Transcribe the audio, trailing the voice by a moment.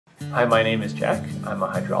Hi, my name is Jack. I'm a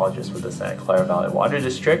hydrologist with the Clara Valley Water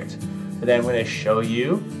District. Today I'm going to show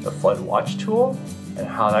you the Flood Watch tool and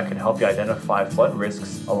how that can help you identify flood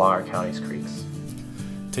risks along our county's creeks.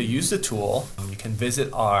 To use the tool, you can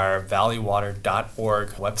visit our valleywater.org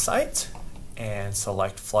website and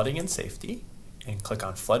select Flooding and Safety and click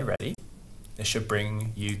on Flood Ready. This should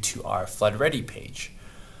bring you to our Flood Ready page.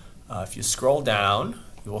 If you scroll down,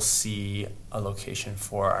 you will see a location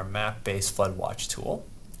for our map-based Flood Watch tool.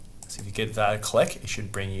 So if you give that a click, it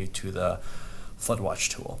should bring you to the Flood Watch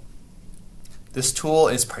tool. This tool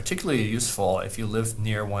is particularly useful if you live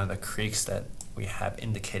near one of the creeks that we have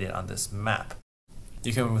indicated on this map.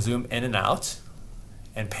 You can zoom in and out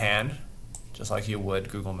and pan just like you would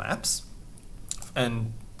Google Maps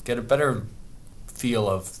and get a better feel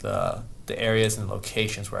of the areas and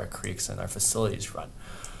locations where our creeks and our facilities run.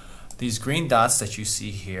 These green dots that you see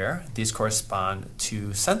here, these correspond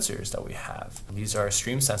to sensors that we have. These are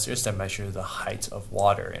stream sensors that measure the height of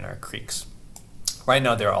water in our creeks. Right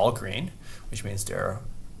now they're all green, which means they're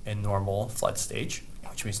in normal flood stage,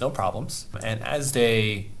 which means no problems. And as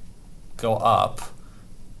they go up,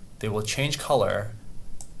 they will change color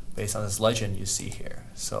based on this legend you see here.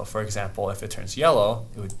 So for example, if it turns yellow,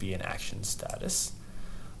 it would be an action status.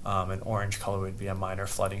 An orange color would be a minor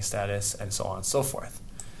flooding status, and so on and so forth.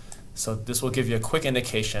 So this will give you a quick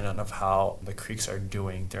indication of how the creeks are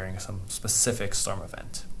doing during some specific storm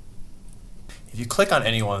event. If you click on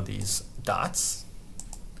any one of these dots,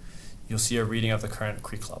 you'll see a reading of the current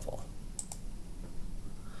creek level.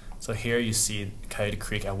 So here you see Coyote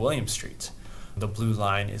Creek at William Street. The blue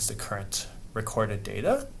line is the current recorded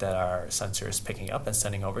data that our sensor is picking up and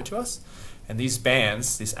sending over to us. And these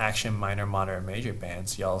bands, these action, minor, moderate, major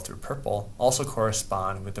bands, yellow through purple, also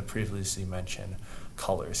correspond with the previously mentioned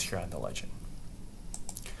colors here on the legend.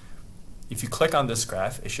 If you click on this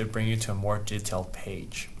graph, it should bring you to a more detailed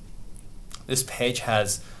page. This page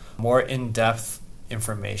has more in-depth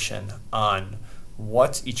information on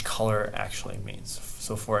what each color actually means.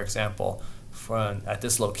 So for example, at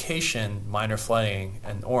this location, minor flooding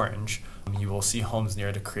and orange, you will see homes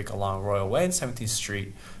near the creek along Royal Way and 17th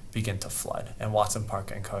Street begin to flood, and Watson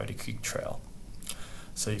Park and Coyote Creek Trail.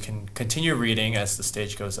 So you can continue reading as the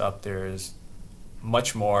stage goes up. There's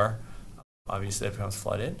much more. Obviously it becomes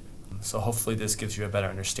flooded. So hopefully this gives you a better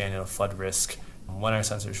understanding of flood risk when our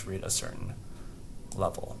sensors read a certain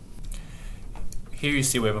level. Here you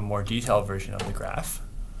see we have a more detailed version of the graph.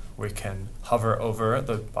 We can hover over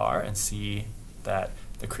the bar and see that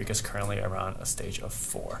the creek is currently around a stage of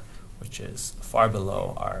 4, which is far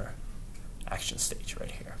below our action stage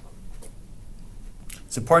right here.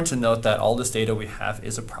 It's important to note that all this data we have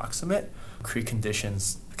is approximate. Creek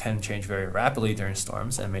conditions can change very rapidly during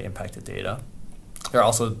storms and may impact the data. There are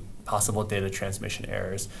also possible data transmission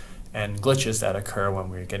errors and glitches that occur when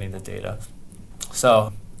we're getting the data.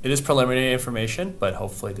 So it is preliminary information, but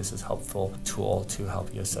hopefully this is a helpful tool to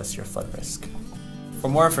help you assess your flood risk. For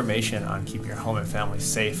more information on keeping your home and family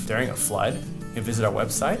safe during a flood, you can visit our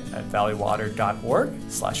website at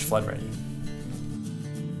valleywater.org/floodready.